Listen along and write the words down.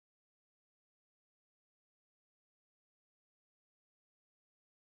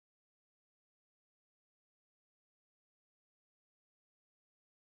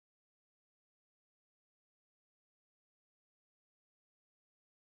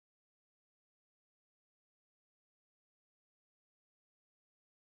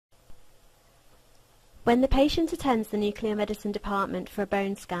When the patient attends the nuclear medicine department for a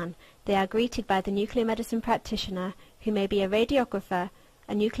bone scan, they are greeted by the nuclear medicine practitioner, who may be a radiographer,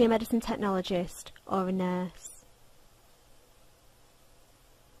 a nuclear medicine technologist, or a nurse.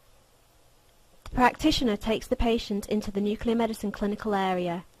 The practitioner takes the patient into the nuclear medicine clinical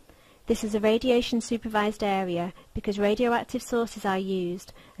area. This is a radiation supervised area because radioactive sources are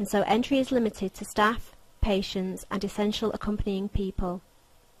used, and so entry is limited to staff, patients, and essential accompanying people.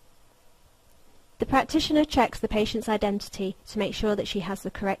 The practitioner checks the patient's identity to make sure that she has the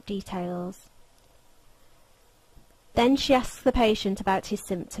correct details. Then she asks the patient about his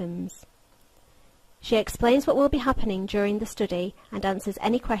symptoms. She explains what will be happening during the study and answers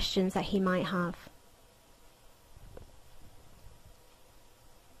any questions that he might have.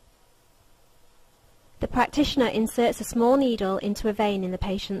 The practitioner inserts a small needle into a vein in the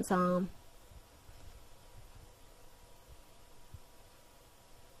patient's arm.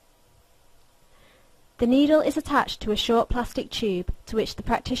 The needle is attached to a short plastic tube to which the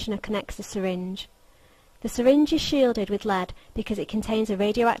practitioner connects a syringe. The syringe is shielded with lead because it contains a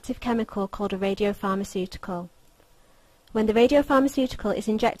radioactive chemical called a radiopharmaceutical. When the radiopharmaceutical is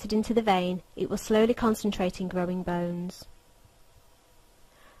injected into the vein, it will slowly concentrate in growing bones.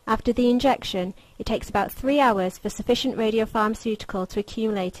 After the injection, it takes about 3 hours for sufficient radiopharmaceutical to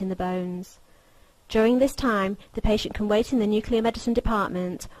accumulate in the bones. During this time, the patient can wait in the nuclear medicine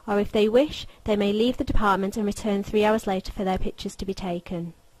department, or if they wish, they may leave the department and return 3 hours later for their pictures to be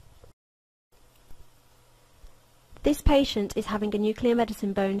taken. This patient is having a nuclear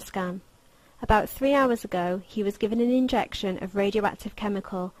medicine bone scan. About 3 hours ago, he was given an injection of radioactive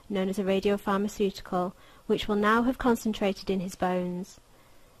chemical known as a radiopharmaceutical, which will now have concentrated in his bones.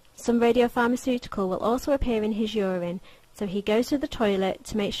 Some radiopharmaceutical will also appear in his urine, so he goes to the toilet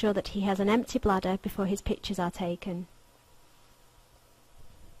to make sure that he has an empty bladder before his pictures are taken.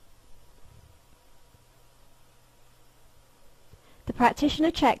 The practitioner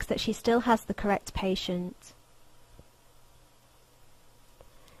checks that she still has the correct patient.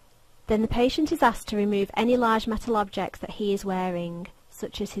 Then the patient is asked to remove any large metal objects that he is wearing,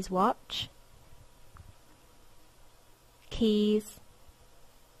 such as his watch, keys,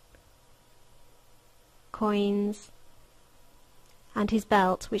 coins, and his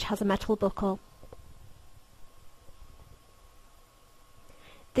belt, which has a metal buckle.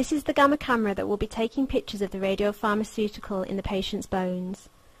 This is the gamma camera that will be taking pictures of the radiopharmaceutical in the patient's bones.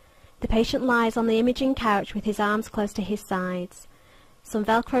 The patient lies on the imaging couch with his arms close to his sides. Some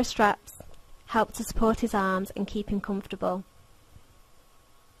Velcro straps help to support his arms and keep him comfortable.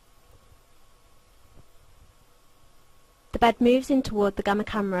 The bed moves in toward the gamma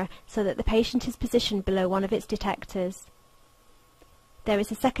camera so that the patient is positioned below one of its detectors. There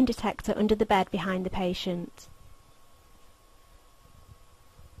is a second detector under the bed behind the patient.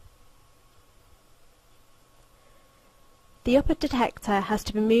 The upper detector has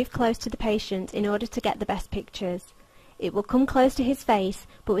to be moved close to the patient in order to get the best pictures. It will come close to his face,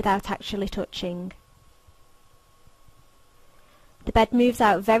 but without actually touching. The bed moves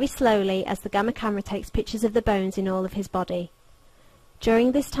out very slowly as the gamma camera takes pictures of the bones in all of his body.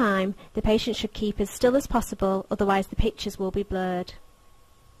 During this time, the patient should keep as still as possible, otherwise the pictures will be blurred.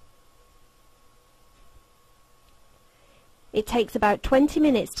 It takes about 20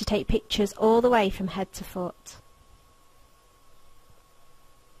 minutes to take pictures all the way from head to foot.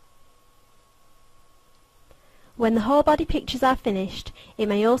 When the whole body pictures are finished, it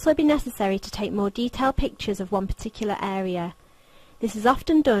may also be necessary to take more detailed pictures of one particular area. This is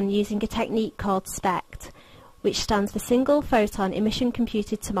often done using a technique called SPECT, which stands for Single Photon Emission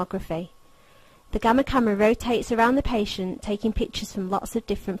Computed Tomography. The gamma camera rotates around the patient, taking pictures from lots of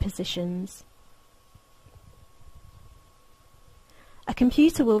different positions. A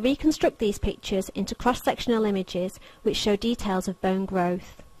computer will reconstruct these pictures into cross-sectional images which show details of bone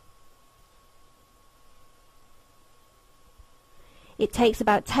growth. It takes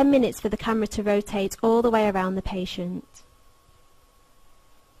about 10 minutes for the camera to rotate all the way around the patient.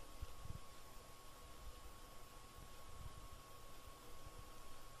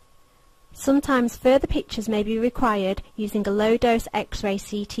 Sometimes further pictures may be required using a low-dose X-ray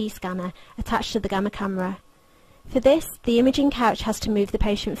CT scanner attached to the gamma camera. For this, the imaging couch has to move the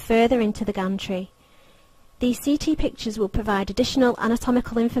patient further into the gantry. These CT pictures will provide additional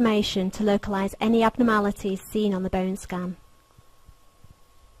anatomical information to localize any abnormalities seen on the bone scan.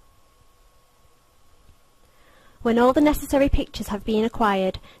 When all the necessary pictures have been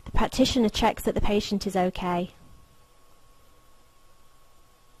acquired, the practitioner checks that the patient is okay.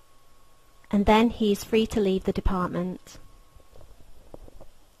 And then he is free to leave the department.